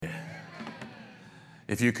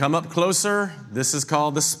If you come up closer, this is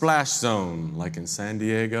called the splash zone, like in San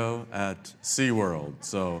Diego at SeaWorld.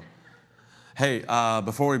 So, hey,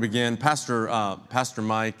 before we begin, Pastor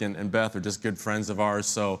Mike and Beth are just good friends of ours.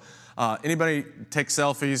 So, anybody take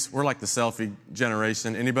selfies? We're like the selfie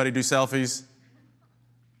generation. Anybody do selfies?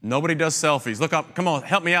 Nobody does selfies. Look up. Come on,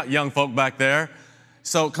 help me out, young folk back there.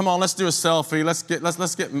 So, come on, let's do a selfie.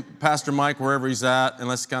 Let's get Pastor Mike wherever he's at, and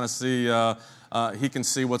let's kind of see. He can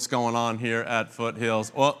see what's going on here at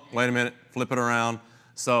Foothills. Oh, wait a minute. Flip it around.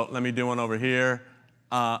 So let me do one over here.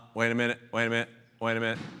 Wait a minute.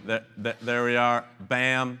 There we are.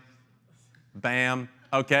 Bam. Bam.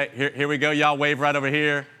 Okay, here we go. Y'all wave right over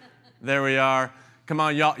here. There we are. Come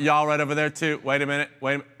on, y'all right over there too. Wait a minute.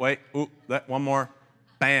 Wait. Ooh, one more.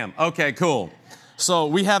 Bam. Okay, cool. So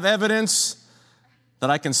we have evidence that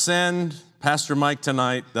I can send Pastor Mike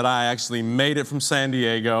tonight that I actually made it from San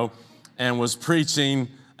Diego and was preaching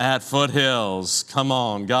at Foothills. Come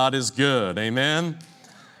on, God is good, amen?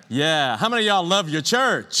 Yeah, how many of y'all love your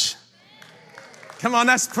church? Come on,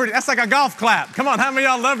 that's like a golf clap. Come on, how many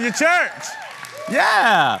of y'all love your church?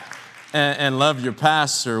 Yeah, and love your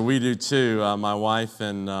pastor. We do too. My wife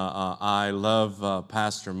and I love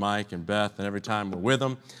Pastor Mike and Beth, and every time we're with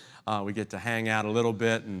them, we get to hang out a little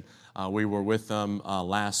bit, and we were with them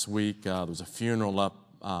last week. There was a funeral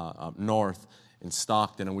up north in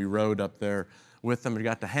Stockton, and we rode up there with them. We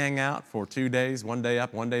got to hang out for 2 days, one day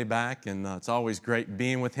up, one day back, and it's always great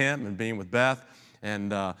being with him and being with Beth. And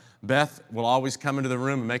Beth will always come into the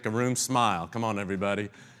room and make a room smile. Come on, everybody.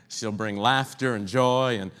 She'll bring laughter and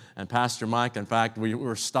joy, and Pastor Mike, in fact, we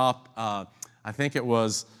were stopped, I think it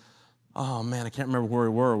was, oh man, I can't remember where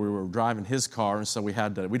we were. We were driving his car, and so we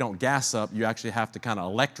don't gas up, you actually have to kind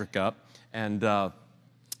of electric up, and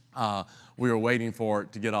we were waiting for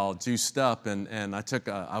it to get all juiced up, and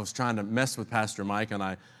I was trying to mess with Pastor Mike, and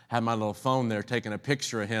I had my little phone there taking a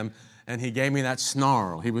picture of him, and he gave me that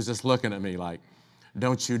snarl. He was just looking at me like,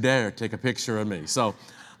 don't you dare take a picture of me. So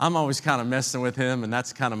I'm always kind of messing with him, and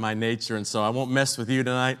that's kind of my nature, and so I won't mess with you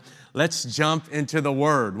tonight. Let's jump into the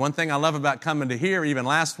Word. One thing I love about coming to here, even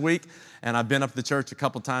last week, and I've been up to the church a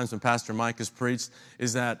couple times when Pastor Mike has preached,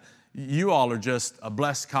 is that you all are just a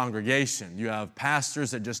blessed congregation. You have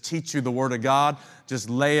pastors that just teach you the Word of God, just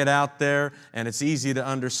lay it out there, and it's easy to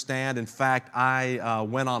understand. In fact, I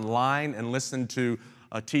went online and listened to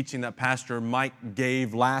a teaching that Pastor Mike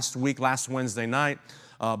gave last Wednesday night,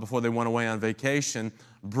 before they went away on vacation.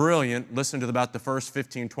 Brilliant. Listened to about the first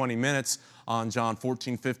 15, 20 minutes on John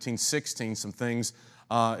 14, 15, 16, some things.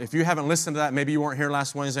 If you haven't listened to that, maybe you weren't here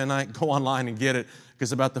last Wednesday night, go online and get it,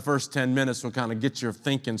 because about the first 10 minutes will kind of get your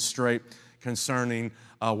thinking straight concerning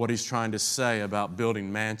what he's trying to say about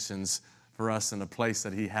building mansions for us in a place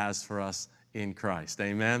that he has for us in Christ.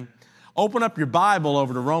 Amen? Open up your Bible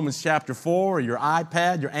over to Romans chapter 4, or your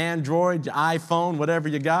iPad, your Android, your iPhone, whatever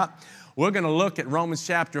you got. We're going to look at Romans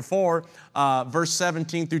chapter 4, verse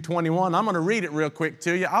 17 through 21. I'm going to read it real quick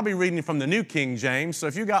to you. I'll be reading from the New King James. So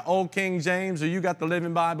if you got Old King James or you got the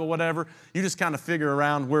Living Bible, whatever, you just kind of figure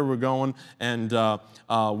around where we're going, and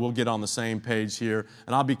we'll get on the same page here.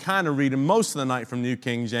 And I'll be kind of reading most of the night from New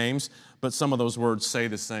King James, but some of those words say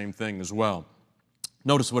the same thing as well.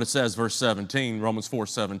 Notice what it says, verse 17, Romans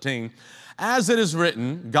 4:17. As it is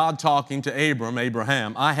written, God talking to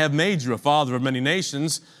Abraham, I have made you a father of many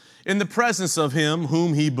nations, in the presence of him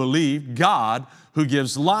whom he believed, God, who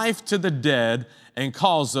gives life to the dead and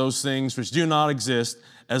calls those things which do not exist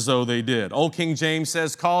as though they did. Old King James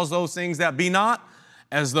says, calls those things that be not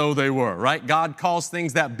as though they were, right? God calls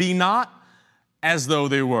things that be not as though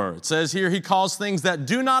they were. It says here, he calls things that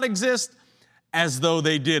do not exist as though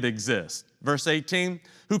they did exist. Verse 18,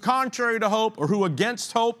 who contrary to hope, or who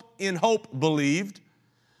against hope in hope believed,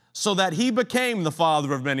 so that he became the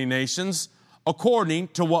father of many nations, according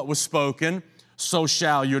to what was spoken, so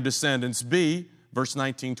shall your descendants be. Verse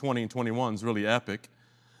 19, 20, and 21 is really epic.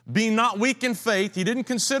 Being not weak in faith, he didn't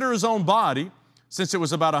consider his own body, since it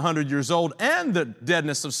was about 100 years old, and the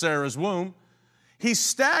deadness of Sarah's womb. He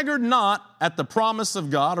staggered not at the promise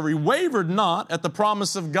of God, or he wavered not at the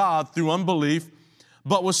promise of God through unbelief,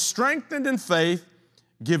 but was strengthened in faith,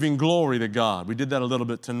 giving glory to God. We did that a little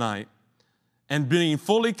bit tonight. And being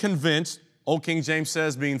fully convinced, Old King James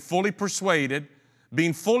says, being fully persuaded,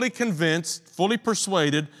 being fully convinced, fully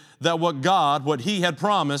persuaded that what he had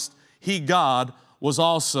promised, God, was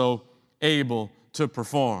also able to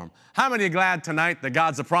perform. How many are glad tonight that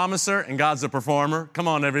God's a promiser and God's a performer? Come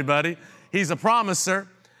on, everybody. He's a promiser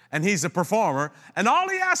and he's a performer. And all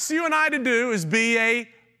he asks you and I to do is be a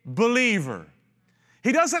believer.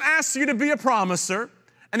 He doesn't ask you to be a promiser,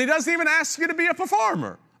 and he doesn't even ask you to be a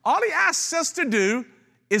performer. All he asks us to do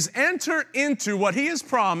is enter into what he has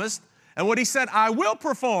promised and what he said, I will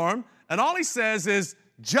perform. And all he says is,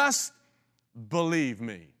 just believe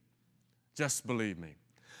me. Just believe me.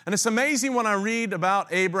 And it's amazing when I read about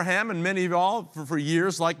Abraham, and many of y'all for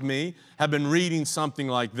years like me have been reading something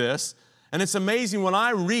like this. And it's amazing when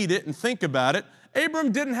I read it and think about it.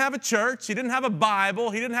 Abram didn't have a church. He didn't have a Bible.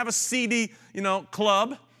 He didn't have a CD,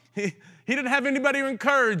 club. He didn't have anybody to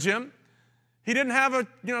encourage him. He didn't have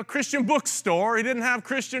a Christian bookstore. He didn't have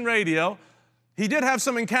Christian radio. He did have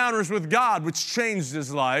some encounters with God, which changed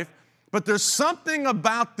his life. But there's something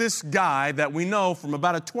about this guy that we know from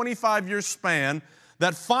about a 25-year span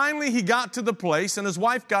that finally he got to the place, and his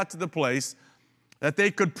wife got to the place, that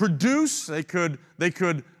they could produce, they could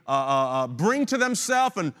bring to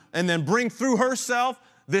themselves and then bring through herself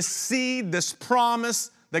this seed, this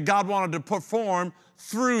promise that God wanted to perform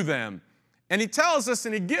through them. And he tells us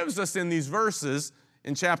and he gives us in these verses,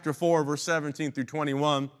 in chapter 4, verse 17 through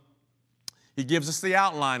 21, he gives us the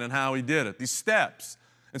outline on how he did it, these steps.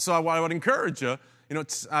 And so I would encourage you,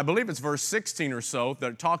 I believe it's verse 16 or so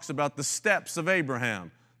that talks about the steps of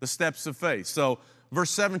Abraham, the steps of faith. So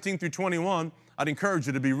verse 17 through 21, I'd encourage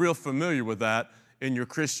you to be real familiar with that in your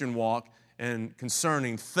Christian walk and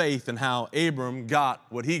concerning faith and how Abram got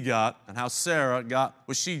what he got and how Sarah got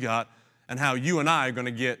what she got and how you and I are going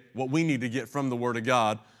to get what we need to get from the Word of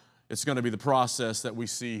God. It's going to be the process that we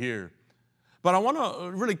see here. But I want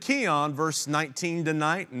to really key on verse 19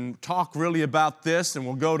 tonight and talk really about this, and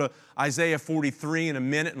we'll go to Isaiah 43 in a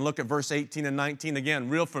minute and look at verse 18 and 19. Again,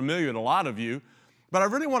 real familiar to a lot of you. But I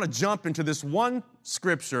really want to jump into this one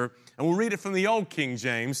scripture, and we'll read it from the old King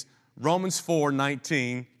James, Romans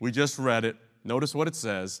 4:19. We just read it. Notice what it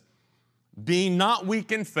says. Being not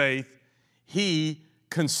weak in faith, he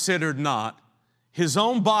considered not his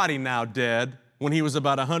own body now dead when he was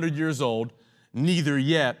about 100 years old, neither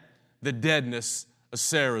yet the deadness of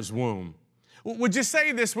Sarah's womb. Would you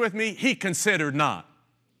say this with me? He considered not.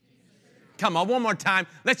 Come on, one more time.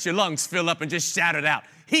 Let your lungs fill up and just shout it out.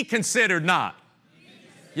 He considered not.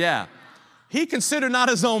 Yeah. He considered not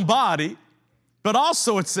his own body, but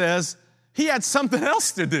also it says he had something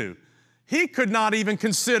else to do. He could not even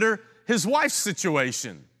consider his wife's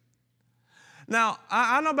situation. Now,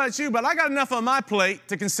 I don't know about you, but I got enough on my plate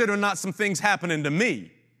to consider not some things happening to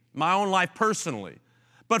me, my own life personally.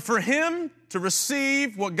 But for him to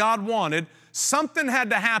receive what God wanted, something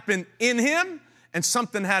had to happen in him and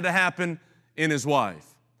something had to happen in his wife.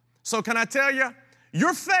 So can I tell you,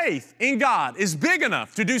 your faith in God is big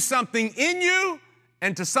enough to do something in you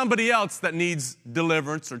and to somebody else that needs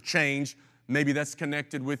deliverance or change. Maybe that's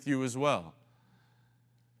connected with you as well.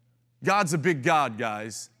 God's a big God,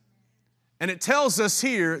 guys. And it tells us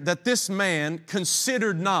here that this man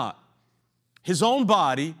considered not his own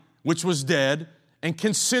body, which was dead, and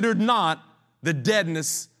considered not the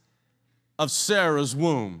deadness of Sarah's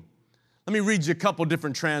womb. Let me read you a couple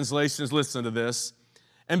different translations. Listen to this.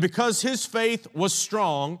 And because his faith was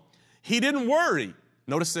strong, he didn't worry,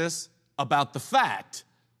 notice this, about the fact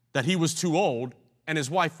that he was too old and his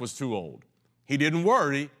wife was too old. He didn't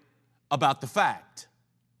worry about the fact.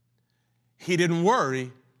 He didn't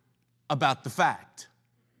worry about the fact.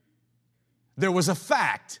 There was a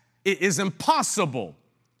fact. It is impossible.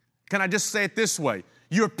 Can I just say it this way?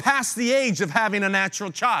 You're past the age of having a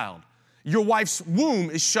natural child. Your wife's womb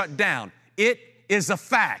is shut down. It is a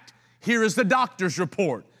fact. Here is the doctor's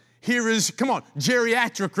report. Here is,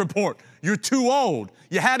 geriatric report. You're too old.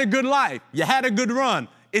 You had a good life. You had a good run.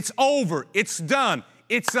 It's over. It's done.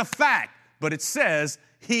 It's a fact. But it says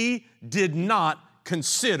he did not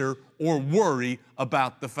consider or worry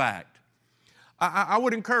about the fact. I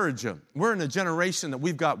would encourage you. We're in a generation that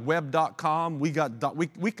we've got web.com. We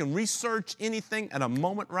can research anything at a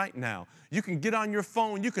moment right now. You can get on your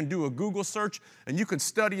phone. You can do a Google search, and you can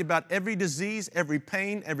study about every disease, every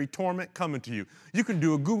pain, every torment coming to you. You can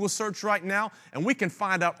do a Google search right now, and we can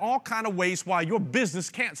find out all kind of ways why your business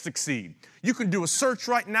can't succeed. You can do a search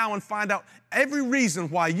right now and find out every reason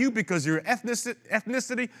why you, because your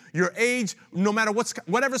ethnicity, your age, no matter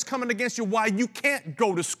whatever's coming against you, why you can't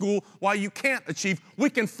go to school, why you can't achieve. We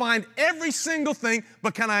can find every single thing,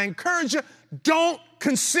 but can I encourage you, don't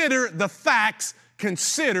consider the facts,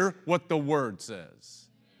 consider what the Word says.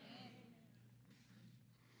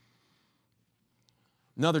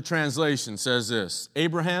 Another translation says this: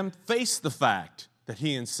 Abraham faced the fact that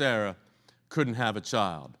he and Sarah couldn't have a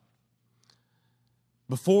child.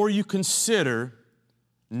 Before you consider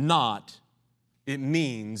not, it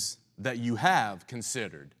means that you have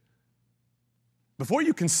considered. Before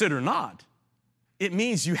you consider not, it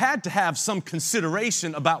means you had to have some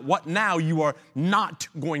consideration about what now you are not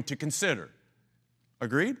going to consider.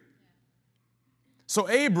 Agreed? So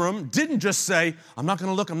Abram didn't just say, I'm not going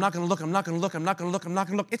to look, I'm not going to look, I'm not going to look, I'm not going to look, I'm not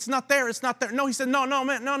going to look. It's not there, it's not there. No, he said, no,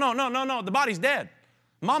 man, no. The body's dead.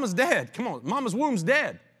 Mama's dead. Come on, mama's womb's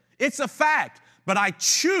dead. It's a fact, but I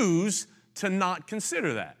choose to not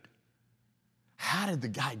consider that. How did the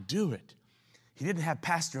guy do it? He didn't have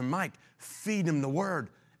Pastor Mike feed him the word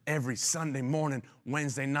every Sunday morning,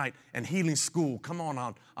 Wednesday night, and healing school, come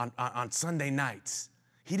on Sunday nights.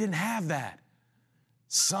 He didn't have that.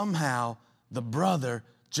 Somehow, the brother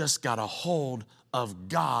just got a hold of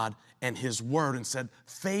God and his word and said,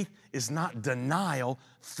 faith is not denial.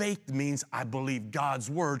 Faith means I believe God's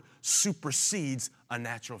word supersedes a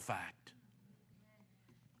natural fact.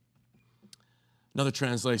 Another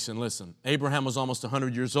translation, listen. Abraham was almost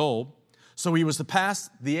 100 years old, so he was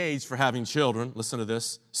past the age for having children. Listen to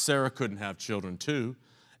this. Sarah couldn't have children too.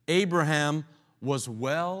 Abraham was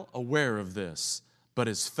well aware of this, but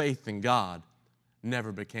his faith in God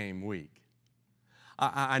never became weak.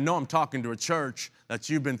 I know I'm talking to a church that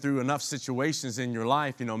you've been through enough situations in your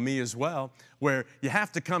life, me as well, where you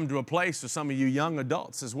have to come to a place, or some of you young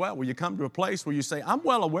adults as well, where you come to a place where you say, I'm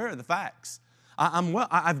well aware of the facts.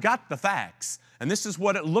 I've got the facts, and this is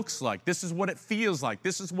what it looks like. This is what it feels like.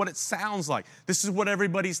 This is what it sounds like. This is what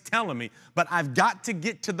everybody's telling me. But I've got to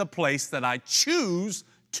get to the place that I choose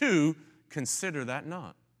to consider that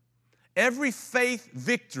not. Every faith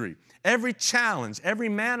victory, every challenge, every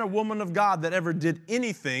man or woman of God that ever did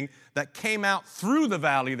anything that came out through the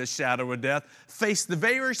valley of the shadow of death faced the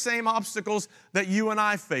very same obstacles that you and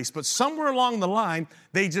I face. But somewhere along the line,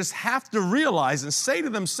 they just have to realize and say to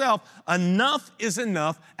themselves, enough is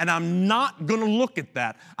enough, and I'm not going to look at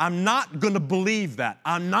that. I'm not going to believe that.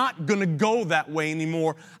 I'm not going to go that way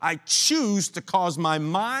anymore. I choose to cause my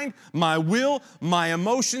mind, my will, my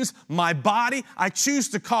emotions, my body, I choose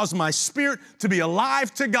to cause my spirit to be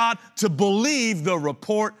alive to God, to believe the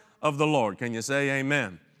report of the Lord. Can you say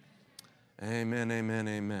amen? Amen, amen,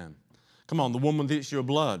 amen. Come on, the woman with the issue of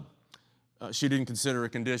blood, she didn't consider a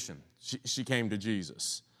condition. She came to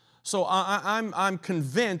Jesus. So I'm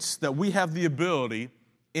convinced that we have the ability,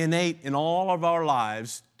 innate in all of our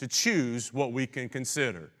lives, to choose what we can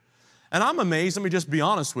consider. And I'm amazed, let me just be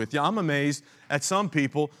honest with you, I'm amazed at some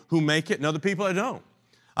people who make it and other people that don't.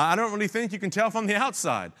 I don't really think you can tell from the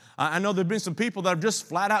outside. I know there have been some people that have just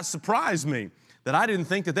flat out surprised me that I didn't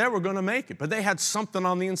think that they were going to make it, but they had something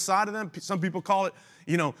on the inside of them. Some people call it,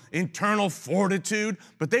 internal fortitude,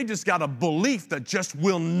 but they just got a belief that just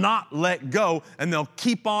will not let go, and they'll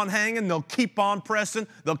keep on hanging, they'll keep on pressing,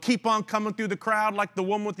 they'll keep on coming through the crowd like the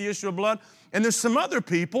woman with the issue of blood. And there's some other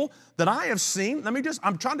people that I have seen,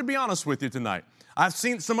 I'm trying to be honest with you tonight. I've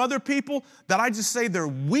seen some other people that I just say they're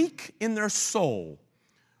weak in their soul.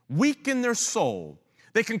 Weak in their soul.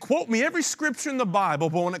 They can quote me every scripture in the Bible,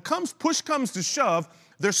 but when push comes to shove,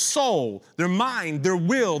 their soul, their mind, their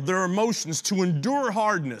will, their emotions, to endure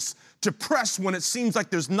hardness, to press when it seems like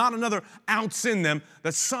there's not another ounce in them,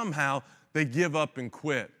 that somehow they give up and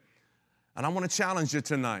quit. And I want to challenge you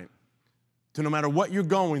tonight to, no matter what you're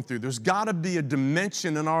going through, there's got to be a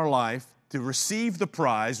dimension in our life to receive the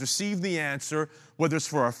prize, receive the answer, whether it's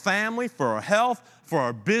for our family, for our health, for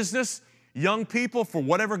our business, young people, for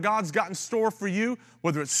whatever God's got in store for you,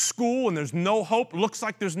 whether it's school and there's no hope, looks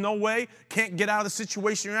like there's no way, can't get out of the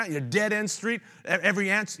situation you're at, you're dead end street,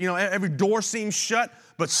 every door seems shut,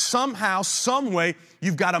 but somehow, some way,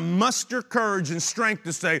 you've got to muster courage and strength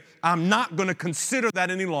to say, I'm not going to consider that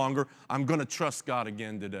any longer. I'm going to trust God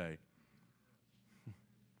again today.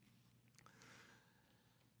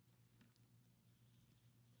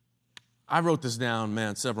 I wrote this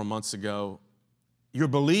down, several months ago. Your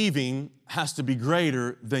believing has to be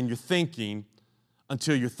greater than your thinking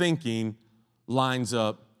until your thinking lines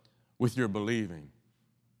up with your believing.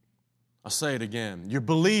 I'll say it again. Your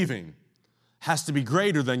believing has to be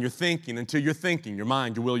greater than your thinking until your thinking, your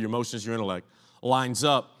mind, your will, your emotions, your intellect, lines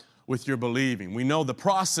up with your believing. We know the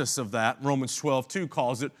process of that. Romans 12:2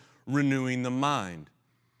 calls it renewing the mind.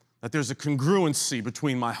 That there's a congruency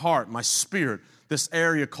between my heart, my spirit, this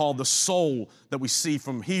area called the soul that we see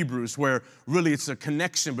from Hebrews, where really it's a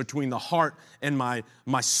connection between the heart and my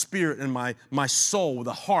spirit and my soul,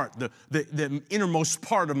 the heart, the innermost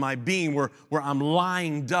part of my being where I'm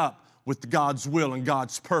lined up with God's will and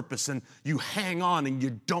God's purpose, and you hang on and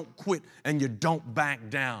you don't quit and you don't back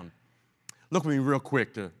down. Look with me real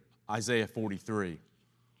quick to Isaiah 43.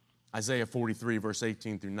 Isaiah 43, verse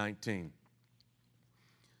 18 through 19.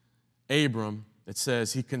 Abram, it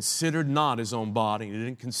says, he considered not his own body. He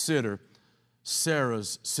didn't consider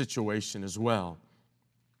Sarah's situation as well.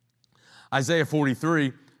 Isaiah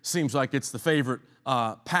 43 seems like it's the favorite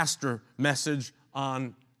pastor message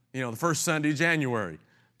on the first Sunday of January.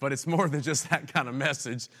 But it's more than just that kind of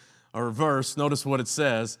message or verse. Notice what it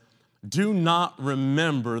says. Do not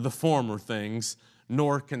remember the former things,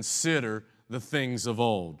 nor consider the things of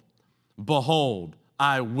old. Behold,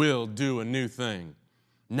 I will do a new thing.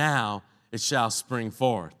 Now it shall spring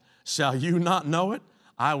forth. Shall you not know it?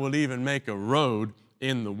 I will even make a road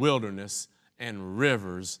in the wilderness and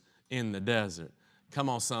rivers in the desert. Come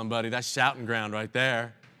on, somebody. That's shouting ground right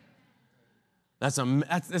there.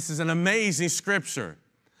 This is an amazing scripture.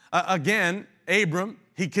 Again, Abram,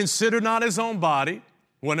 he considered not his own body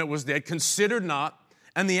when it was dead, considered not.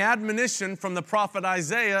 And the admonition from the prophet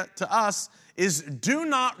Isaiah to us is do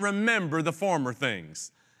not remember the former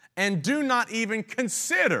things and do not even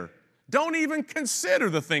consider. Don't even consider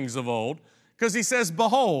the things of old, because he says,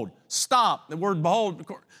 behold, stop. The word behold,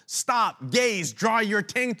 stop, gaze, draw your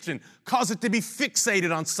attention, cause it to be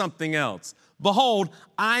fixated on something else. Behold,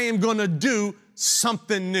 I am going to do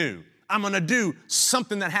something new. I'm going to do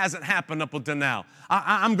something that hasn't happened up until now.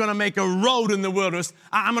 I'm going to make a road in the wilderness.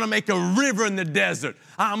 I'm going to make a river in the desert.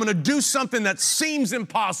 I'm going to do something that seems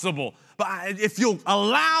impossible. But if you'll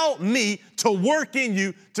allow me to work in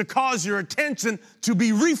you to cause your attention to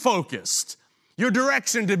be refocused, your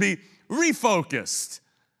direction to be refocused,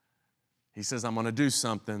 he says, I'm going to do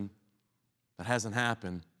something that hasn't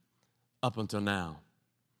happened up until now.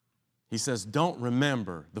 He says, don't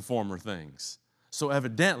remember the former things. So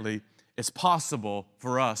evidently, it's possible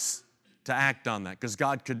for us to act on that, because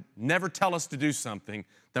God could never tell us to do something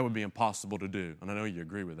that would be impossible to do. And I know you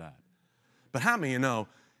agree with that. But how many of you know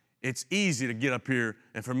it's easy to get up here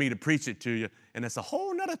and for me to preach it to you, and it's a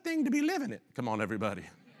whole nother thing to be living it? Come on, everybody.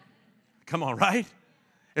 Come on, right?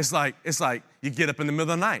 It's like you get up in the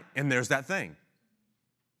middle of the night, and there's that thing.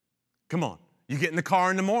 Come on. You get in the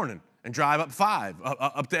car in the morning and drive up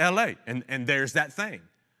up to L.A., and there's that thing.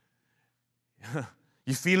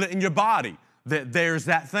 You feel it in your body that there's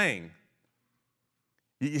that thing.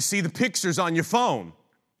 You see the pictures on your phone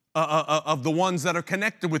of the ones that are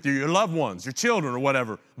connected with you, your loved ones, your children or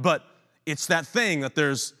whatever. But it's that thing that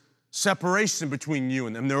there's separation between you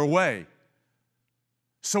and them. They're away.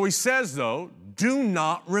 So he says, though, do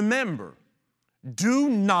not remember. Do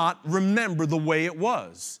not remember the way it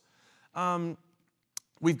was.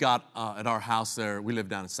 We've got at our house there, we live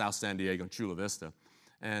down in South San Diego in Chula Vista.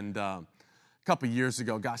 And a couple of years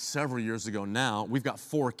ago, several years ago now, we've got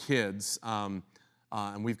 4 kids.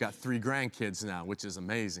 And we've got 3 grandkids now, which is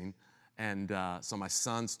amazing. And so my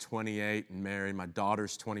son's 28 and married. My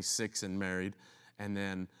daughter's 26 and married. And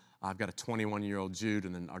then I've got a 21-year-old Jude.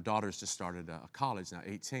 And then our daughter's just started college now,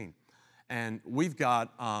 18. And we've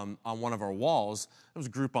got on one of our walls, it was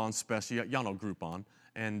Groupon special. Y'all know Groupon.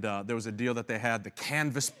 And there was a deal that they had, the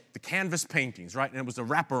canvas paintings, right? And it was a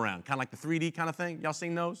wraparound, kind of like the 3D kind of thing. Y'all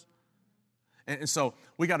seen those? And so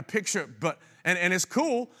we got a picture, and it's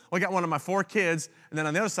cool. We got one of my 4 kids, and then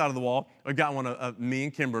on the other side of the wall, we got one of me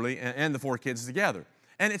and Kimberly and the 4 kids together.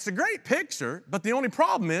 And it's a great picture, but the only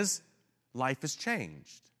problem is life has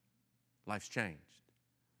changed. Life's changed.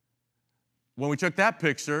 When we took that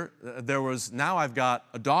picture, now I've got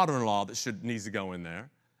a daughter-in-law that needs to go in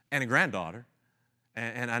there, and a granddaughter.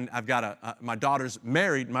 And I've got my daughter's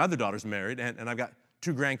married, my other daughter's married, and I've got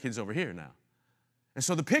 2 grandkids over here now. And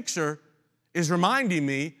so the picture is reminding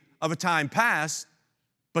me of a time past,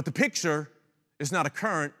 but the picture is not a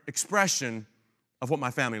current expression of what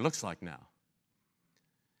my family looks like now.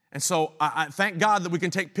 And so I thank God that we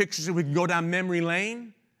can take pictures and we can go down memory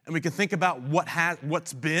lane and we can think about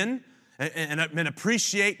what's been and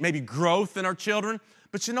appreciate maybe growth in our children.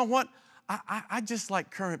 But you know what? I just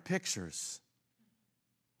like current pictures.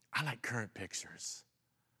 I like current pictures.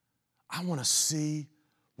 I want to see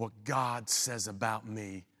what God says about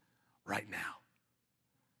me right now.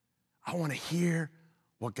 I want to hear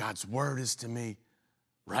what God's word is to me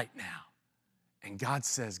right now. And God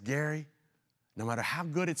says, Gary, no matter how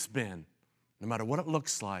good it's been, no matter what it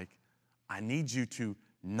looks like, I need you to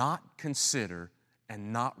not consider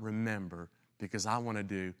and not remember, because I want to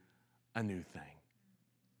do a new thing.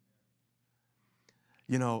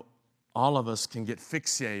 You know, all of us can get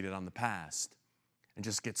fixated on the past and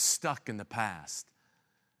just get stuck in the past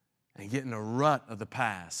and get in a rut of the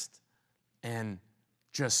past and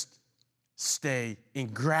just stay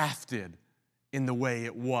engrafted in the way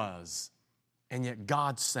it was. And yet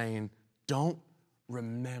God's saying, don't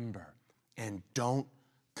remember and don't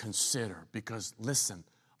consider, because listen,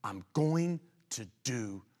 I'm going to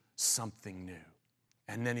do something new.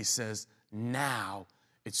 And then he says, now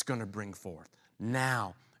it's going to bring forth.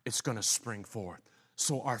 Now it's going to spring forth.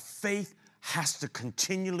 So our faith has to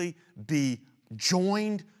continually be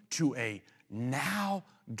joined to a now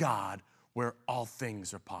God where all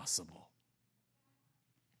things are possible.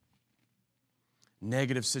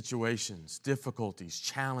 Negative situations, difficulties,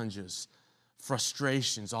 challenges,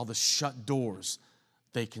 frustrations, all the shut doors,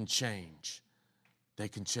 they can change. They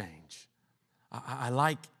can change. I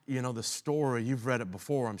like, the story. You've read it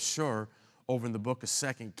before, I'm sure, over in the book of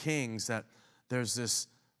 2 Kings, that there's this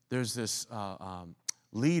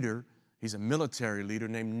leader. He's a military leader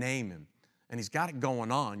named Naaman, and he's got it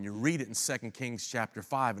going on. You read it in 2 Kings chapter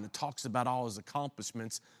 5, and it talks about all his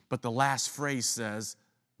accomplishments, but the last phrase says,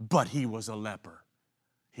 but he was a leper.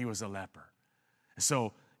 He was a leper. And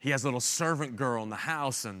so he has a little servant girl in the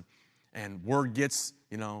house, and word gets,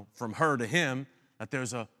 from her to him that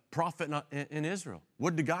there's a prophet in Israel.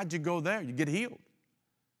 Would to God you go there, you get healed.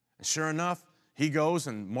 And sure enough, he goes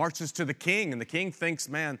and marches to the king, and the king thinks,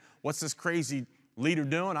 man, what's this crazy leader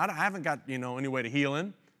doing? I haven't got, any way to heal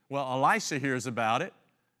him. Well, Elisha hears about it,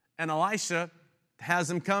 and Elisha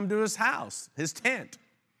has him come to his house, his tent.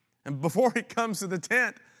 And before he comes to the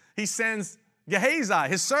tent, he sends Gehazi,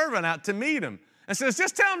 his servant, out to meet him and says,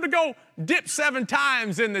 just tell him to go dip 7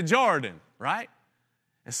 times in the Jordan, right?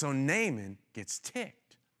 And so Naaman gets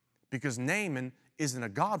ticked because Naaman isn't a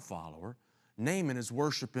God follower. Naaman is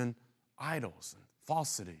worshiping idols and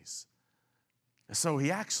falsities. And so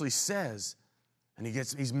he actually says, and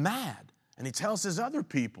he's mad, and he tells his other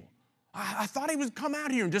people, I thought he would come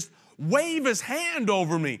out here and just wave his hand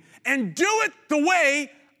over me and do it the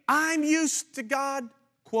way I'm used to God,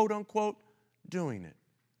 quote unquote, doing it.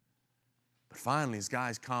 But finally, his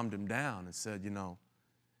guys calmed him down and said,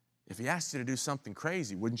 if he asked you to do something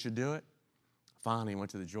crazy, wouldn't you do it? Finally, he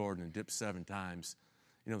went to the Jordan and dipped 7 times.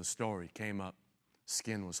 The story, came up,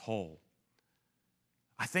 skin was whole.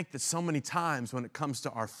 I think that so many times when it comes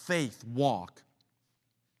to our faith walk,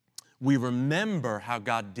 we remember how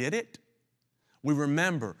God did it. We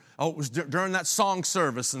remember, it was during that song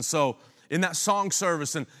service, and so in that song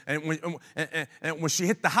service, and when she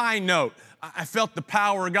hit the high note, I felt the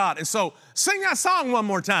power of God. And so sing that song one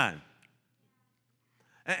more time.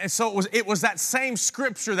 And so it was that same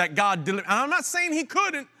scripture that God delivered. And I'm not saying he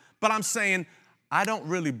couldn't, but I'm saying I don't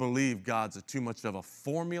really believe God's too much of a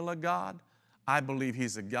formula God. I believe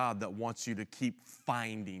he's a God that wants you to keep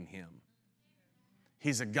finding him.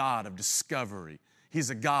 He's a God of discovery. He's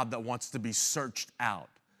a God that wants to be searched out.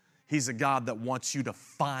 He's a God that wants you to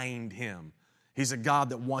find him. He's a God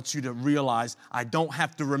that wants you to realize I don't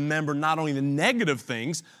have to remember not only the negative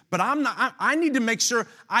things, but I need to make sure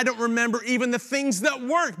I don't remember even the things that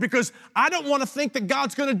work, because I don't want to think that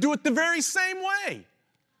God's going to do it the very same way,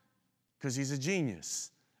 because he's a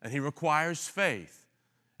genius and he requires faith.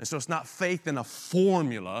 And so it's not faith in a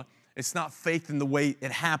formula. It's not faith in the way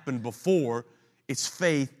it happened before. It's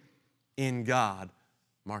faith in God.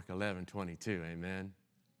 Mark 11:22, amen.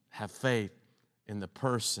 Have faith in the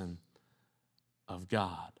person of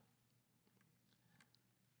God.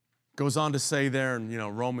 Goes on to say there in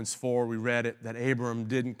Romans 4, we read it, that Abram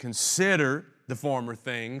didn't consider the former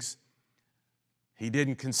things. He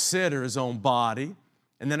didn't consider his own body.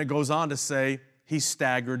 And then it goes on to say, he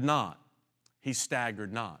staggered not. He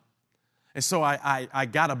staggered not. And so I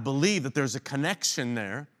got to believe that there's a connection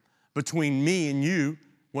there between me and you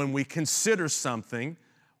when we consider something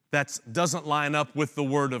that doesn't line up with the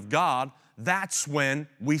Word of God. That's when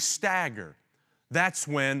we stagger. That's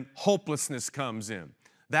when hopelessness comes in.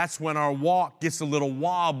 That's when our walk gets a little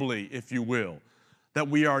wobbly, if you will. That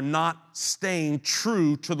we are not staying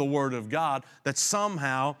true to the Word of God. That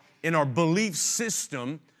somehow in our belief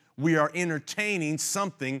system, we are entertaining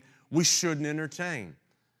something we shouldn't entertain.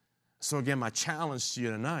 So again, my challenge to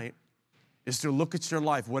you tonight is to look at your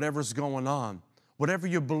life, whatever's going on, whatever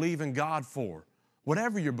you believe in God for,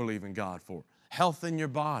 whatever you believe in God for, health in your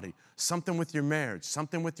body, something with your marriage,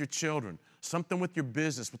 something with your children, something with your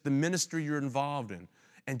business, with the ministry you're involved in,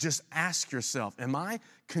 and just ask yourself, am I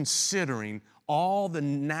considering all the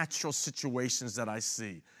natural situations that I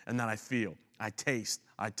see and that I feel, I taste,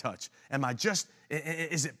 I touch?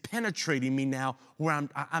 Is it penetrating me now where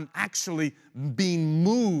I'm actually being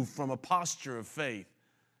moved from a posture of faith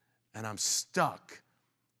and I'm stuck?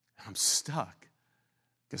 I'm stuck.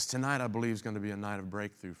 Because tonight I believe is going to be a night of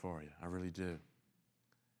breakthrough for you. I really do.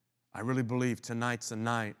 I really believe tonight's a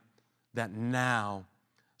night that now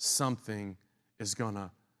something is going to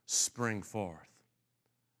spring forth.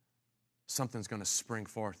 Something's going to spring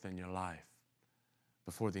forth in your life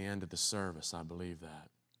before the end of the service. I believe that.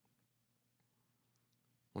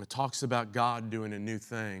 When it talks about God doing a new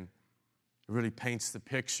thing, it really paints the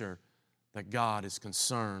picture that God is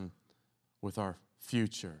concerned with our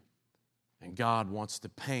future. And God wants to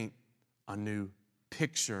paint a new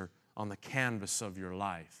picture on the canvas of your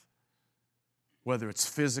life. Whether it's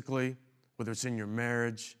physically, whether it's in your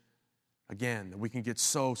marriage, Again, that we can get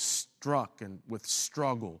so struck and with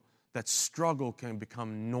struggle, that struggle can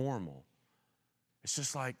become normal. It's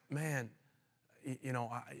just like, man,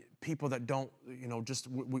 people that don't, just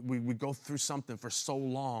we go through something for so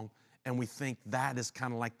long and we think that is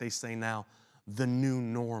kind of like they say now, the new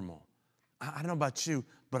normal. I don't know about you,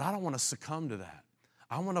 but I don't want to succumb to that.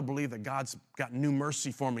 I want to believe that God's got new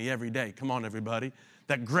mercy for me every day. Come on, everybody.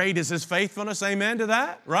 That great is His faithfulness. Amen to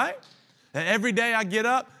that, right? And every day I get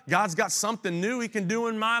up, God's got something new He can do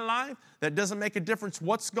in my life. That doesn't make a difference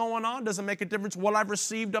what's going on, doesn't make a difference what I've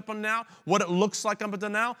received up until now, what it looks like up until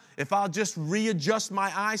now. If I'll just readjust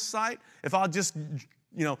my eyesight, if I'll just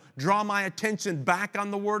draw my attention back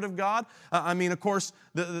on the Word of God. Of course,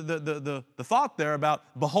 the thought there about,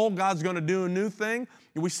 behold, God's going to do a new thing.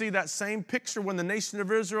 We see that same picture when the nation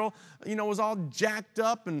of Israel, was all jacked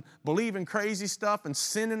up and believing crazy stuff and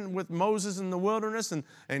sinning with Moses in the wilderness.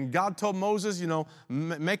 And God told Moses,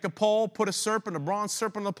 make a pole, put a bronze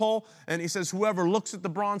serpent on the pole. And He says, whoever looks at the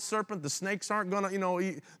bronze serpent, the snakes aren't going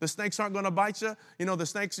to, the snakes aren't going to bite you. The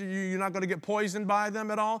snakes, you're not going to get poisoned by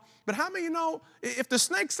them at all. But how many if the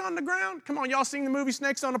snake's on the ground, come on, y'all seen the movie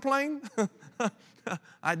Snakes on a Plane?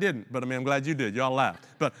 I didn't, but I'm glad you did. Y'all laughed.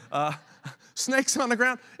 But snakes on the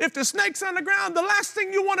ground. If the snake's on the ground, the last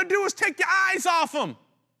thing you want to do is take your eyes off them.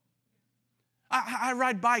 I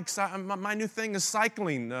ride bikes. My new thing is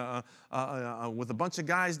cycling with a bunch of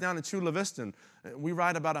guys down in Chula Vista. We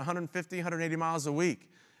ride about 150, 180 miles a week.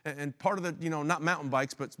 And part of the, not mountain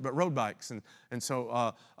bikes, but road bikes. And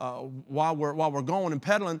so while we're going and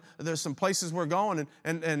pedaling, there's some places we're going,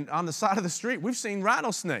 and on the side of the street, we've seen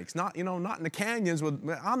rattlesnakes, not in the canyons,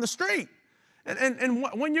 on the street. And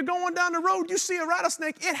when you're going down the road, you see a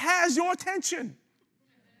rattlesnake, it has your attention.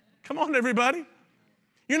 Come on, everybody.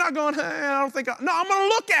 You're not going, hey, I'm going to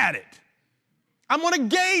look at it. I'm going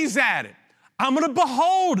to gaze at it. I'm going to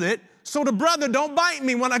behold it so the brother don't bite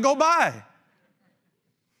me when I go by.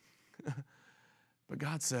 But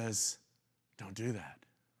God says, don't do that.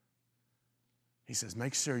 He says,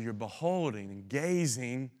 make sure you're beholding and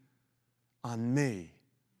gazing on me,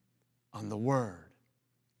 on the Word,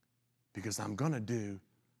 because I'm going to do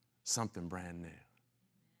something brand new. I'm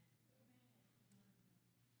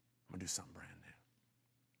going to do something brand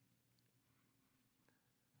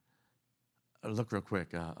new. Look real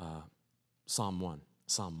quick, Psalm 1.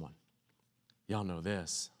 Y'all know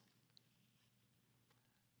this.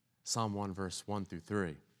 Psalm 1, verse 1 through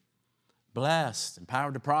 3. Blessed,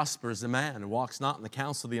 empowered to prosper is the man who walks not in the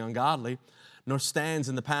counsel of the ungodly, nor stands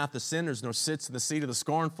in the path of sinners, nor sits in the seat of the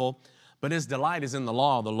scornful, but his delight is in the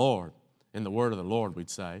law of the Lord, in the word of the Lord, we'd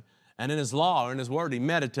say. And in His law, or in His word, he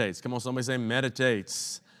meditates. Come on, somebody say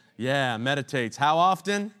meditates. Yeah, meditates. How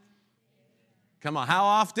often? Come on, how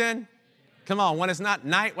often? Come on, when it's not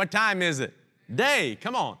night, what time is it? Day,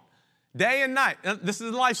 come on. Day and night. This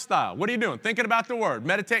is a lifestyle. What are you doing? Thinking about the Word,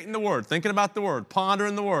 meditating the Word, thinking about the Word,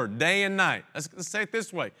 pondering the Word, day and night. Let's say it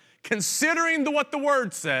this way. Considering what the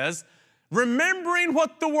Word says, remembering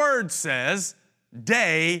what the Word says,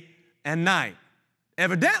 day and night.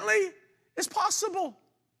 Evidently, it's possible,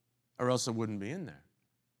 or else it wouldn't be in there.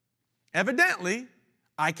 Evidently,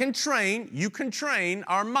 you can train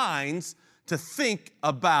our minds to think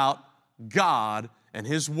about God and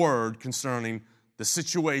His Word concerning the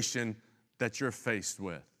situation that you're faced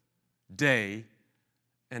with, day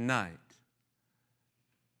and night.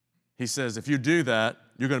 He says, if you do that,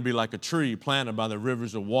 you're going to be like a tree planted by the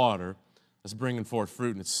rivers of water that's bringing forth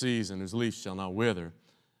fruit in its season, whose leaf shall not wither.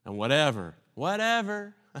 And whatever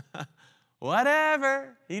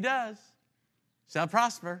he does shall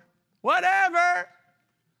prosper. Whatever.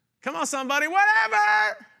 Come on, somebody,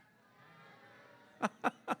 whatever.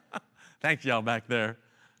 Thank y'all back there.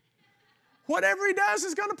 Whatever he does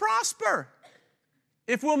is going to prosper.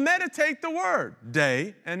 If we'll meditate the Word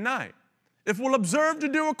day and night. If we'll observe to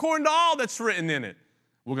do according to all that's written in it,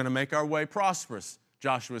 we're going to make our way prosperous,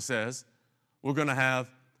 Joshua says. We're going to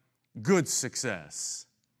have good success.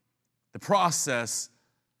 The process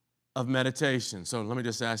of meditation. So let me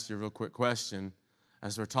just ask you a real quick question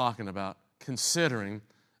as we're talking about considering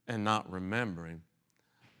and not remembering.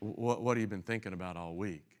 What have you been thinking about all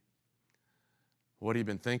week? What have you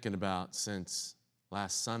been thinking about since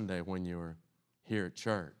last Sunday when you were here at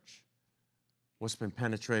church? What's been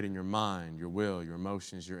penetrating your mind, your will, your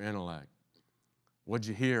emotions, your intellect? What'd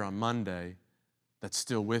you hear on Monday that's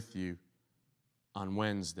still with you on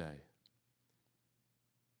Wednesday?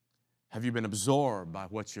 Have you been absorbed by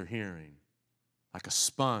what you're hearing? Like a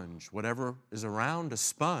sponge, whatever is around a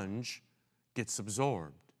sponge gets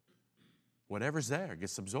absorbed. Whatever's there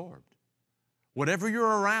gets absorbed. Whatever you're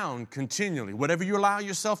around continually, whatever you allow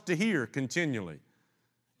yourself to hear continually,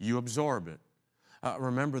 you absorb it.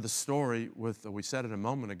 Remember the story we said it a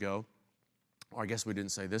moment ago, or I guess we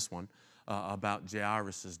didn't say this one, about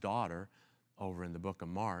Jairus' daughter over in the book of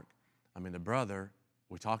Mark. I mean, the brother,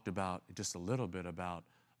 we talked about just a little bit about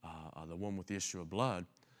the one with the issue of blood.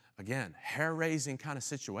 Again, hair-raising kind of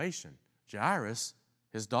situation. Jairus,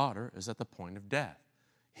 his daughter, is at the point of death.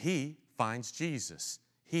 He finds Jesus.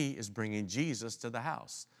 He is bringing Jesus to the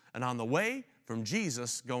house. And on the way from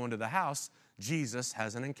Jesus going to the house, Jesus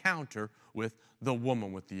has an encounter with the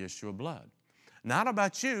woman with the issue of blood. Not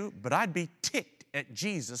about you, but I'd be ticked at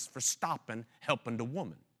Jesus for stopping helping the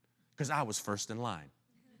woman because I was first in line.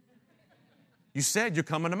 You said you're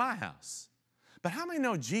coming to my house. But how many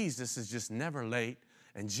know Jesus is just never late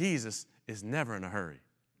and Jesus is never in a hurry?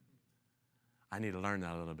 I need to learn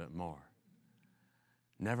that a little bit more.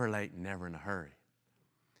 Never late, never in a hurry.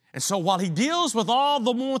 And so while he deals with all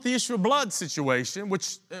the one with the issue of blood situation,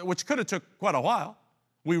 which could have took quite a while,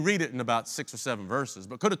 we read it in about 6 or 7 verses,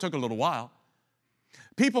 but could have took a little while.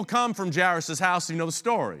 People come from Jairus' house, you know the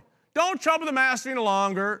story. Don't trouble the master any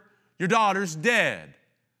longer. Your daughter's dead.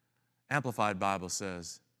 Amplified Bible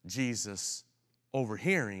says, Jesus,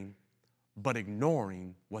 overhearing but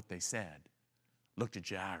ignoring what they said, looked at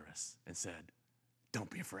Jairus and said, don't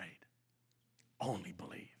be afraid. Only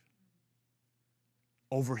believe.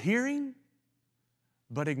 Overhearing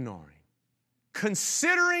but ignoring.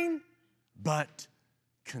 Considering but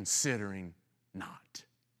considering not.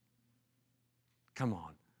 Come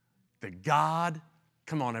on.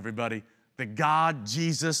 Come on everybody. The God,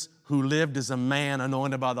 Jesus, who lived as a man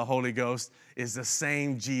anointed by the Holy Ghost is the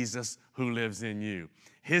same Jesus who lives in you.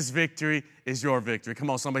 His victory is your victory. Come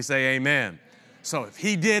on, somebody say amen. So if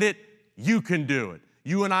he did it, you can do it.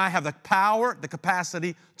 You and I have the power, the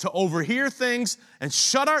capacity to overhear things and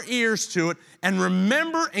shut our ears to it and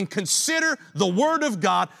remember and consider the Word of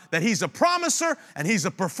God, that He's a promiser and He's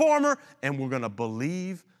a performer, and we're going to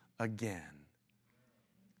believe again.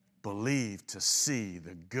 Believe to see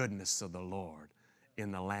the goodness of the Lord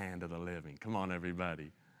in the land of the living. Come on,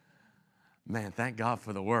 everybody. Man, thank God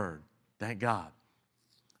for the Word. Thank God.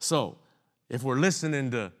 So, if we're listening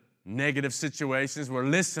to negative situations, we're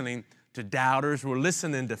listening to doubters, we're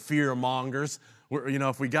listening to fear mongers.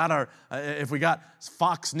 If we got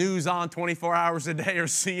Fox News on 24 hours a day, or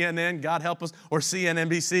CNN, God help us, or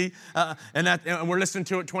CNNBC, and we're listening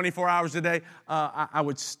to it 24 hours a day, I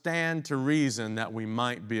would stand to reason that we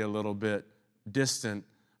might be a little bit distant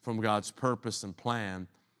from God's purpose and plan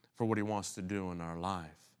for what He wants to do in our life.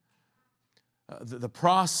 The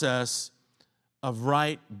process of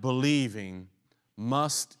right believing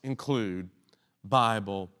must include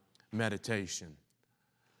Bible meditation.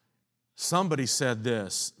 Somebody said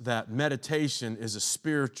this, that meditation is a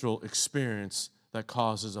spiritual experience that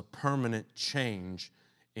causes a permanent change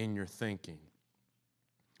in your thinking.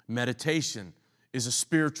 Meditation is a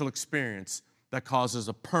spiritual experience that causes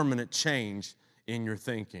a permanent change in your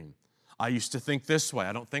thinking. I used to think this way.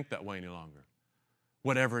 I don't think that way any longer.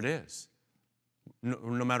 Whatever it is,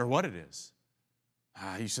 no matter what it is.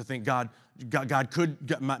 I used to think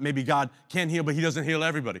maybe God can heal, but He doesn't heal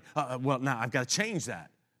everybody. Well, now I've got to change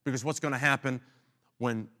that, because what's going to happen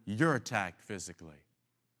when you're attacked physically?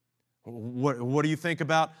 What do you think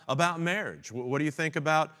about marriage? What do you think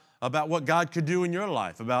about what God could do in your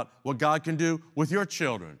life, about what God can do with your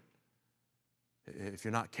children? If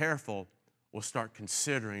you're not careful, we'll start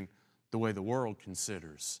considering the way the world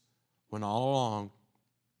considers, when all along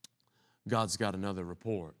God's got another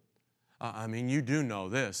report. You do know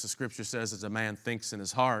this. The Scripture says, as a man thinks in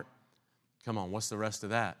his heart, come on, what's the rest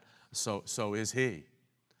of that? So is he.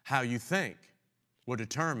 How you think will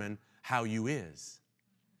determine how you is.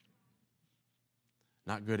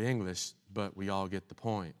 Not good English, but we all get the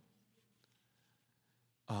point.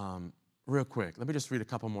 Real quick, let me just read a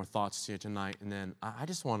couple more thoughts to you tonight, and then I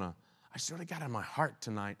just really got in my heart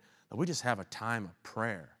tonight that we just have a time of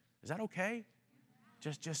prayer. Is that okay?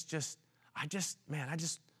 I just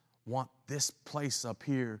want this place up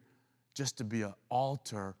here just to be an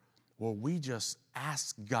altar where we just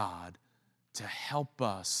ask God to help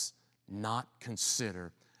us not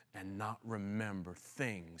consider and not remember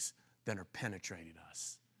things that are penetrating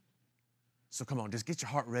us. So come on, just get your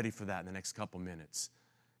heart ready for that in the next couple minutes,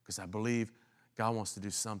 because I believe God wants to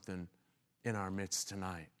do something in our midst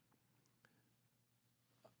tonight.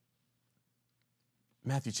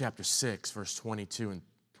 Matthew chapter 6, verse 22 and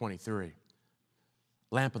 23.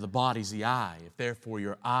 Lamp of the body is the eye. If therefore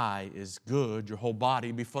your eye is good, your whole body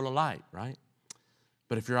will be full of light, right?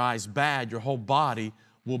 But if your eye is bad, your whole body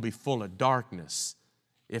will be full of darkness.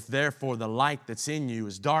 If therefore the light that's in you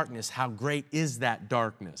is darkness, how great is that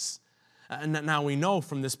darkness? And now we know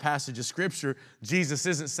from this passage of Scripture, Jesus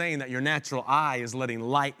isn't saying that your natural eye is letting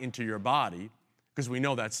light into your body, because we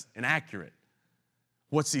know that's inaccurate.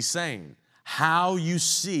 What's he saying? How you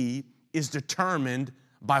see is determined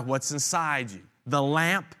by what's inside you. The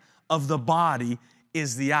lamp of the body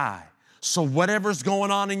is the eye. So whatever's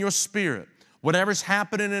going on in your spirit, whatever's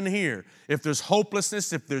happening in here, if there's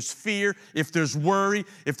hopelessness, if there's fear, if there's worry,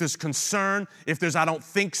 if there's concern, if there's I don't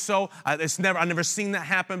think so, I've never seen that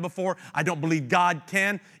happen before, I don't believe God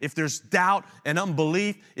can, if there's doubt and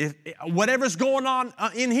unbelief, if whatever's going on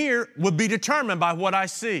in here would be determined by what I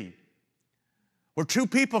see. Where two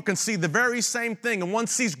people can see the very same thing, and one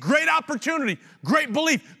sees great opportunity, great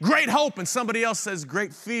belief, great hope, and somebody else says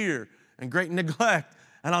great fear and great neglect,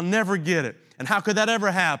 and I'll never get it. And how could that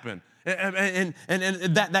ever happen? And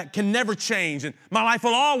that can never change, and my life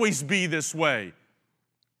will always be this way.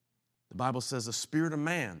 The Bible says the spirit of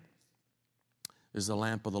man is the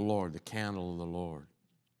lamp of the Lord, the candle of the Lord.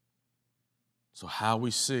 So how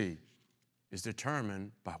we see is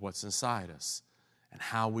determined by what's inside us, and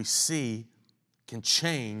how we see can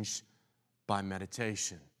change by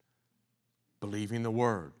meditation, believing the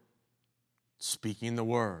Word, speaking the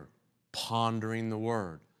Word, pondering the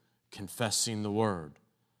Word, confessing the Word.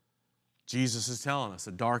 Jesus is telling us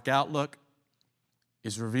a dark outlook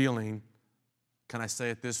is revealing, can I say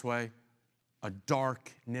it this way, a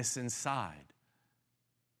darkness inside,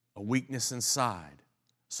 a weakness inside.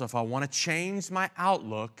 So if I want to change my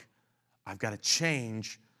outlook, I've got to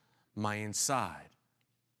change my inside.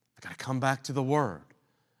 I've got to come back to the Word.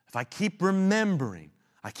 If I keep remembering,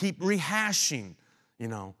 I keep rehashing,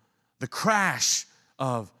 the crash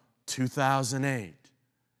of 2008,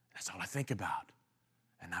 that's all I think about.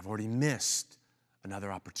 And I've already missed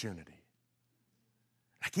another opportunity.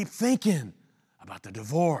 I keep thinking about the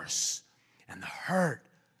divorce and the hurt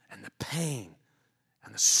and the pain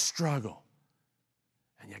and the struggle.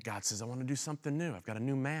 And yet God says, I want to do something new. I've got a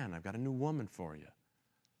new man. I've got a new woman for you.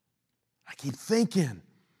 I keep thinking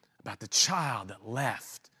about the child that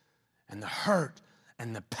left and the hurt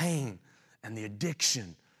and the pain and the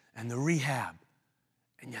addiction and the rehab.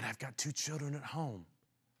 And yet I've got 2 children at home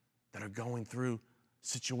that are going through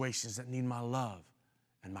situations that need my love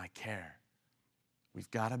and my care. We've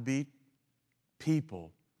got to be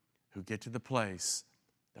people who get to the place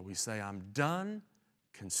that we say, I'm done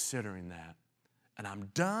considering that, and I'm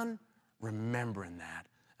done remembering that,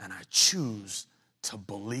 and I choose to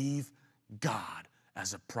believe God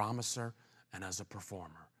as a promiser and as a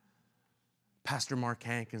performer. Pastor Mark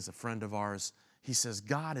Hankins, a friend of ours, he says,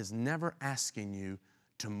 God is never asking you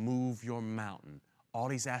to move your mountain. All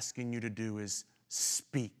He's asking you to do is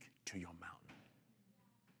speak to your mountain.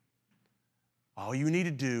 All you need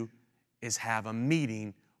to do is have a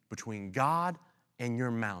meeting between God and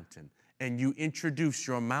your mountain, and you introduce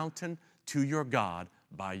your mountain to your God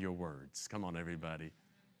by your words. Come on, everybody.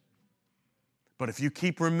 But if you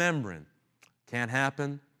keep remembering, can't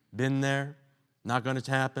happen, been there, not going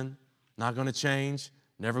to happen, not going to change,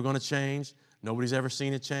 never going to change, nobody's ever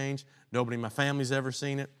seen it change, nobody in my family's ever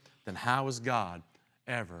seen it, then how is God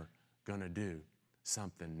ever going to do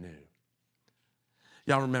something new?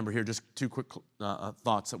 Y'all remember here just 2 quick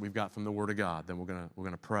thoughts that we've got from the Word of God. Then we're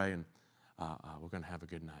gonna pray, and we're going to have a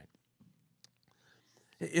good night.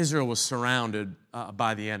 Israel was surrounded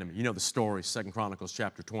by the enemy. You know the story, 2 Chronicles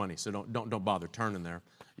chapter 20, so don't bother turning there.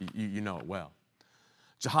 You know it well.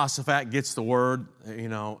 Jehoshaphat gets the word,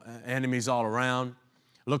 enemies all around.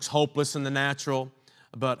 Looks hopeless in the natural,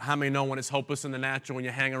 but how many know when it's hopeless in the natural, when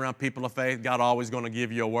you hang around people of faith, God always going to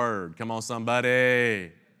give you a word. Come on,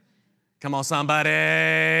 somebody. Come on,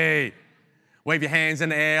 somebody. Wave your hands in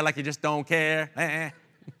the air like you just don't care.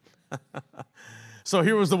 So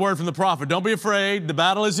here was the word from the prophet. Don't be afraid. The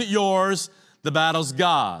battle isn't yours. The battle's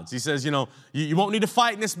God's. He says, you won't need to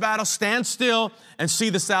fight in this battle. Stand still and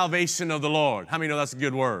see the salvation of the Lord. How many know that's a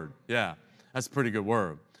good word? Yeah, that's a pretty good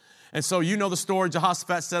word. And so you know the story.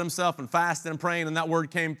 Jehoshaphat set himself and fasted and praying, and that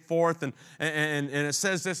word came forth. And it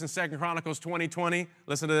says this in 2 Chronicles 20:20.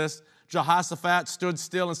 Listen to this. Jehoshaphat stood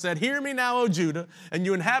still and said, hear me now, O Judah, and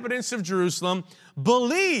you inhabitants of Jerusalem,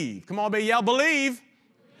 believe. Come on, baby, yell, believe.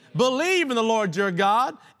 Believe in the Lord your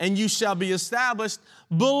God, and you shall be established.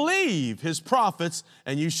 Believe His prophets,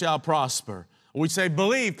 and you shall prosper. We say,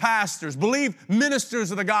 believe pastors, believe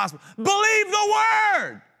ministers of the gospel. Believe the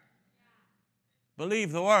word.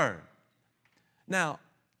 Believe the word. Now,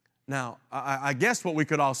 I guess what we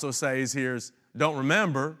could also say is don't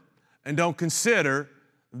remember and don't consider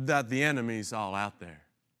that the enemy's all out there.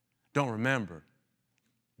 Don't remember.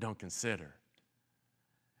 Don't consider.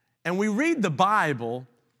 And we read the Bible,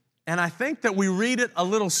 And I think that we read it a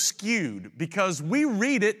little skewed because we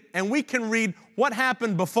read it and we can read what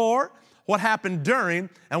happened before, what happened during,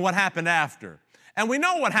 and what happened after. And we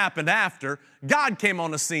know what happened after. God came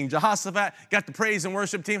on the scene. Jehoshaphat got the praise and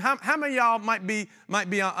worship team. How many of y'all might be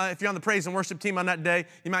if you're on the praise and worship team on that day,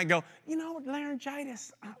 you might go,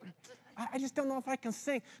 laryngitis. I just don't know if I can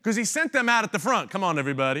sing. Because he sent them out at the front. Come on,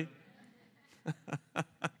 everybody.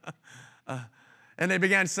 And they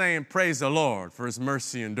began saying, praise the Lord, for his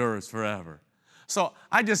mercy endures forever. So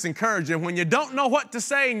I just encourage you, when you don't know what to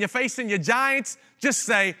say and you're facing your giants, just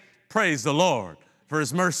say, praise the Lord, for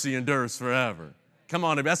his mercy endures forever. Come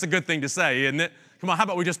on, that's a good thing to say, isn't it? Come on, how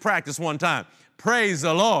about we just practice one time? Praise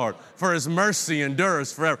the Lord, for his mercy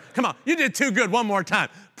endures forever. Come on, you did too good. One more time.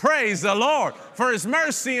 Praise the Lord, for his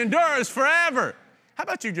mercy endures forever. How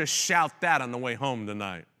about you just shout that on the way home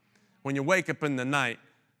tonight? When you wake up in the night,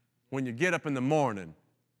 when you get up in the morning,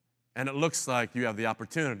 and it looks like you have the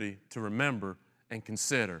opportunity to remember and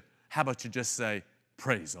consider, how about you just say,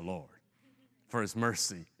 praise the Lord, for his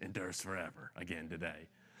mercy endures forever again today.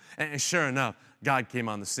 And sure enough, God came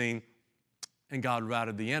on the scene, and God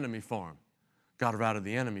routed the enemy for him. God routed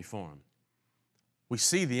the enemy for him. We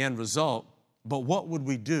see the end result, but what would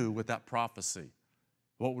we do with that prophecy?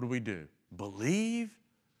 What would we do? Believe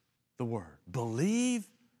the word. Believe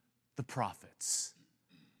the prophets.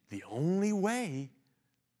 The only way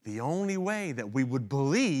that we would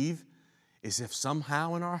believe is if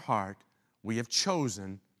somehow in our heart we have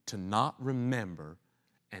chosen to not remember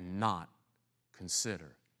and not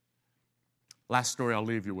consider. Last story I'll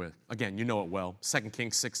leave you with. Again, you know it well. 2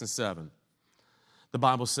 Kings 6 and 7. The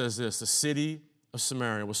Bible says this: the city of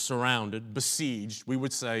Samaria was surrounded, besieged, we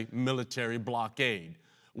would say military blockade.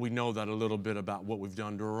 We know that a little bit about what we've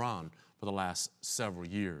done to Iran for the last several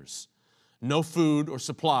years. No food or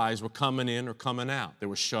supplies were coming in or coming out. They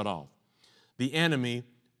were shut off. The enemy,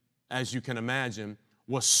 as you can imagine,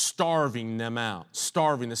 was starving them out,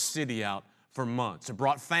 starving the city out for months. It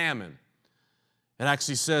brought famine. It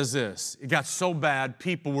actually says this: it got so bad,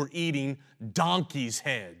 people were eating donkeys'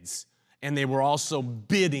 heads, and they were also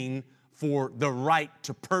bidding for the right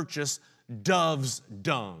to purchase dove's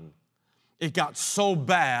dung. It got so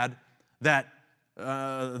bad that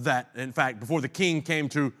in fact, before the king came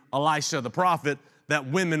to Elisha the prophet, that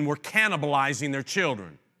women were cannibalizing their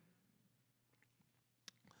children.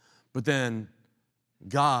 But then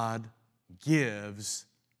God gives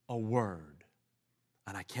a word.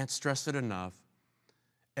 And I can't stress it enough.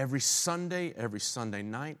 Every Sunday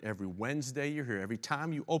night, every Wednesday you're here, every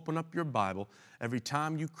time you open up your Bible, every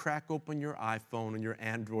time you crack open your iPhone and your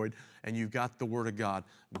Android and you've got the Word of God,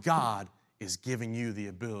 God is giving you the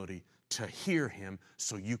ability to hear him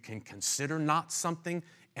so you can consider not something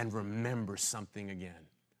and remember something again.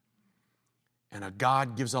 And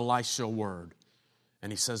God gives Elisha a word.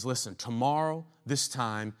 And he says, listen, tomorrow, this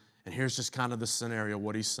time, and here's just kind of the scenario,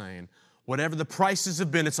 what he's saying. Whatever the prices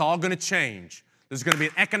have been, it's all going to change. There's going to be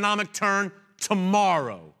an economic turn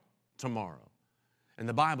tomorrow. And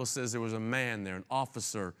the Bible says there was a man there, an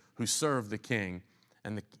officer who served the king,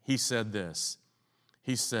 and he said this.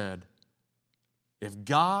 He said, if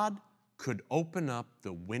God could open up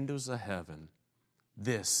the windows of heaven,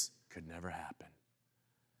 this could never happen.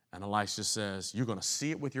 And Elisha says, you're going to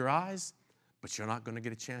see it with your eyes, but you're not going to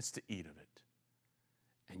get a chance to eat of it.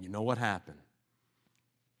 And you know what happened?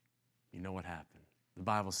 The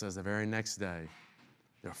Bible says the very next day,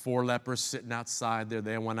 there are 4 lepers sitting outside there.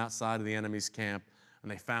 They went outside of the enemy's camp,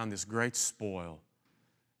 and they found this great spoil.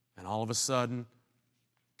 And all of a sudden,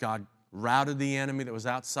 God routed the enemy that was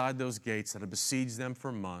outside those gates that had besieged them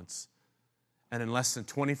for months. And in less than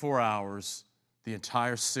 24 hours, the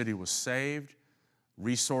entire city was saved.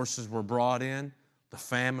 Resources were brought in. The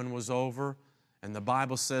famine was over. And the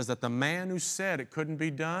Bible says that the man who said it couldn't be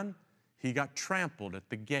done, he got trampled at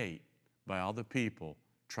the gate by all the people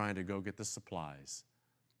trying to go get the supplies.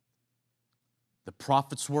 The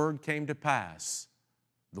prophet's word came to pass.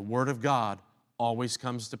 The word of God always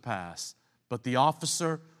comes to pass. But the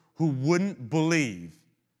officer who wouldn't believe,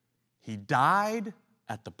 he died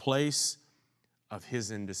at the place of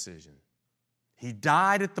his indecision. He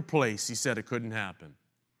died at the place he said it couldn't happen.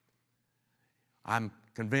 I'm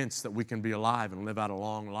convinced that we can be alive and live out a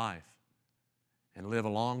long life and live a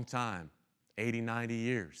long time, 80, 90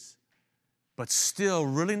 years, but still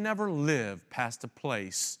really never live past a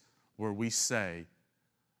place where we say,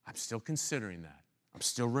 I'm still considering that. I'm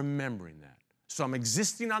still remembering that. So I'm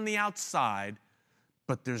existing on the outside,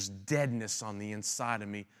 but there's deadness on the inside of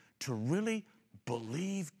me to really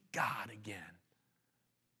believe God again.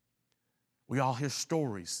 We all hear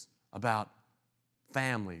stories about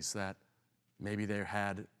families that maybe they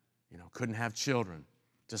couldn't have children.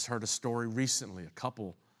 Just heard a story recently, a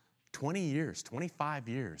couple, 20 years, 25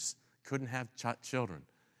 years, couldn't have children.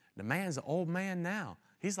 The man's an old man now.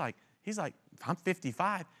 He's like, I'm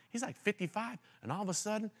 55. He's like 55. And all of a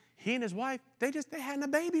sudden, he and his wife, they had a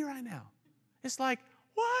baby right now. It's like,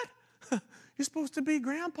 what? You're supposed to be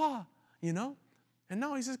grandpa, you know? And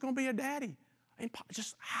no, he's just going to be a daddy. And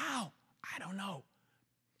just how? I don't know.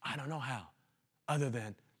 I don't know how. Other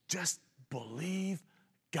than just believe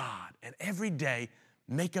God. And every day,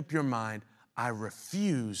 make up your mind, I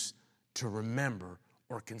refuse to remember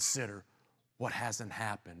or consider what hasn't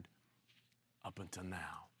happened up until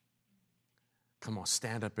now. Come on,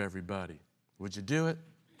 stand up, everybody. Would you do it?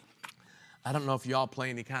 I don't know if y'all play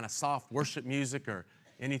any kind of soft worship music or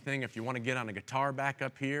anything, if you want to get on a guitar back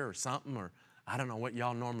up here or something, or I don't know what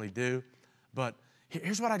y'all normally do, but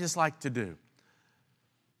here's what I just like to do.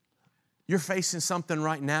 You're facing something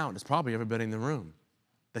right now, and it's probably everybody in the room,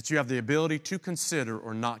 that you have the ability to consider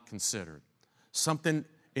or not consider. Something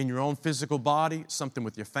in your own physical body, something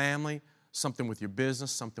with your family, something with your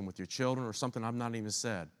business, something with your children, or something I've not even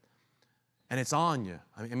said. And it's on you.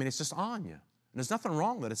 I mean, it's just on you. And there's nothing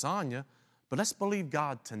wrong that it's on you, but let's believe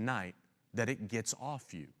God tonight that it gets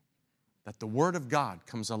off you, that the Word of God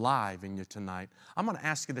comes alive in you tonight. I'm going to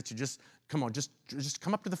ask you that you just come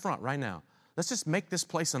up to the front right now. Let's just make this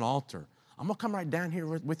place an altar. I'm going to come right down here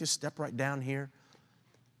with you, step right down here.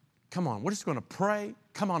 Come on, we're just going to pray.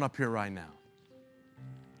 Come on up here right now.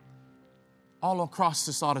 All across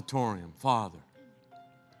this auditorium, Father,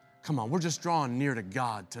 come on, we're just drawing near to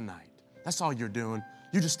God tonight. That's all you're doing.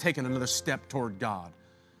 You're just taking another step toward God.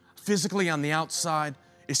 Physically on the outside,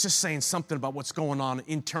 it's just saying something about what's going on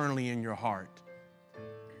internally in your heart.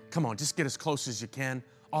 Come on, just get as close as you can,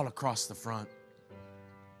 all across the front.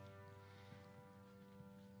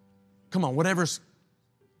 Come on, whatever's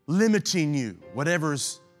limiting you,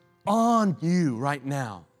 whatever's on you right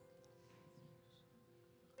now,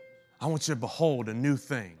 I want you to behold a new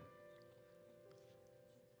thing.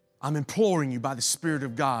 I'm imploring you by the Spirit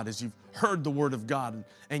of God, as you've heard the Word of God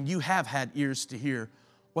and you have had ears to hear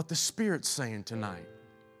what the Spirit's saying tonight.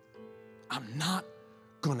 I'm not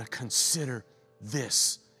going to consider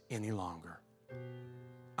this any longer.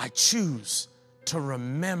 I choose to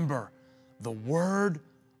remember the Word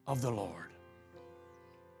of the Lord.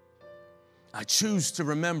 I choose to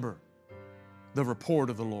remember the report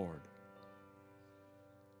of the Lord.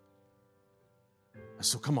 And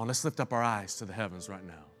so come on, let's lift up our eyes to the heavens right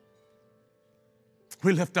now.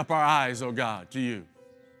 We lift up our eyes, oh God, to you.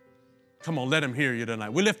 Come on, let him hear you tonight.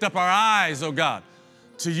 We lift up our eyes, oh God,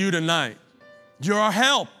 to you tonight. You're our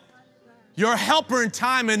help. You're a helper in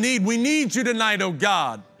time of need. We need you tonight, oh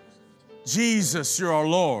God. Jesus, you're our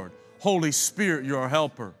Lord. Holy Spirit, you're our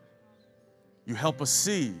helper. You help us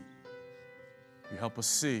see. You help us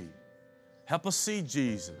see. Help us see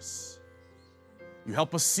Jesus. You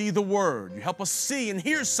help us see the Word. You help us see and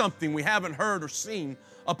hear something we haven't heard or seen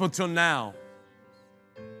up until now.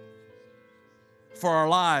 For our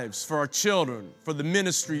lives, for our children, for the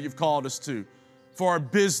ministry you've called us to, for our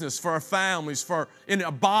business, for our families, in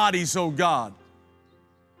our bodies, oh God.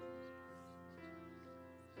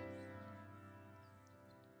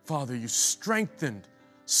 Father, you strengthened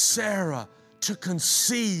Sarah to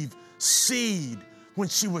conceive seed when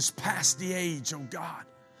she was past the age, oh God.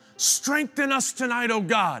 Strengthen us tonight, oh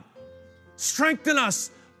God. Strengthen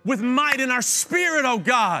us with might in our spirit, oh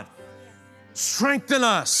God. Strengthen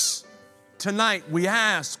us. Tonight we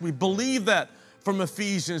ask, we believe that from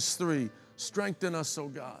Ephesians 3. Strengthen us, oh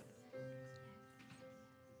God.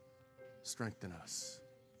 Strengthen us.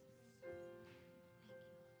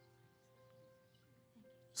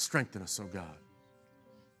 Strengthen us, oh God.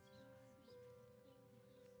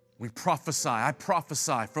 We prophesy, I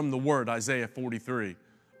prophesy from the word, Isaiah 43,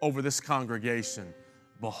 over this congregation.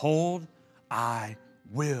 Behold, I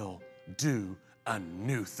will do a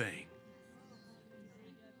new thing.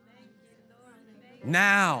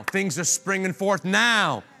 Now, things are springing forth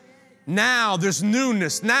now. Now there's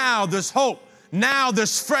newness. Now there's hope. Now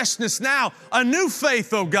there's freshness. Now a new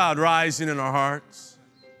faith, oh God, rising in our hearts.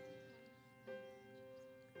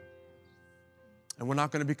 And we're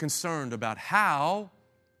not going to be concerned about how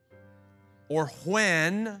or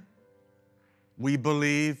when. We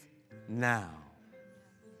believe now.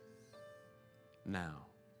 Now.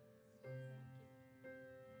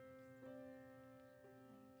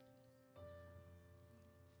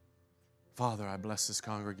 Father, I bless this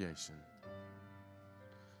congregation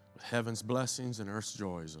with heaven's blessings and earth's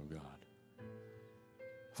joys, oh God.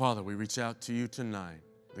 Father, we reach out to you tonight,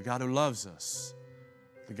 the God who loves us,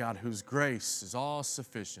 the God whose grace is all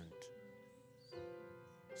sufficient.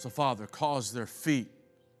 So, Father, cause their feet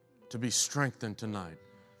to be strengthened tonight.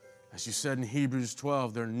 As you said in Hebrews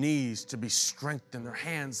 12, their knees to be strengthened, their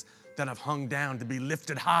hands that have hung down to be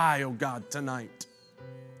lifted high, oh God, tonight.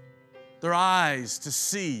 Their eyes to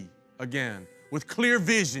see again with clear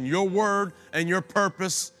vision your word and your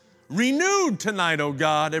purpose renewed tonight, oh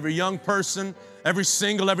God. Every young person, every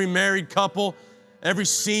single, every married couple, every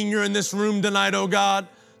senior in this room tonight, oh God,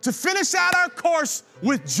 to finish out our course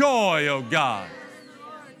with joy, oh God.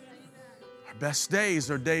 Our best days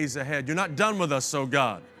are days ahead. You're not done with us, oh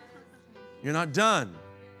God. You're not done.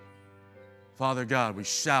 Father God, we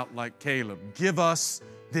shout like Caleb, give us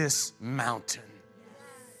this mountain.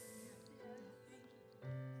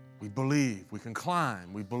 We believe we can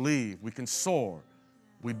climb. We believe we can soar.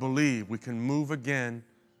 We believe we can move again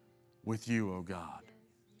with you, oh God.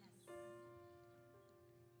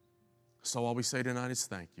 So all we say tonight is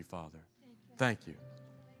thank you, Father. Thank you.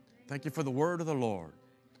 Thank you for the word of the Lord.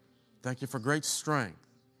 Thank you for great strength,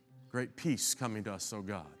 great peace coming to us, oh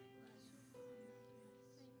God.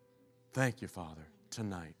 Thank you, Father,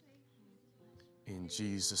 tonight. In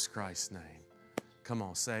Jesus Christ's name. Come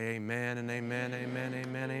on, say amen and amen, amen,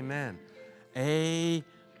 amen, amen.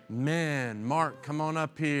 Amen. Mark, come on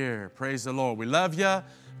up here. Praise the Lord. We love you.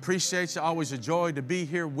 Appreciate you. Always a joy to be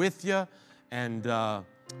here with you. And I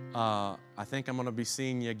think I'm going to be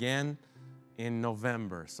seeing you again in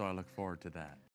November, so I look forward to that.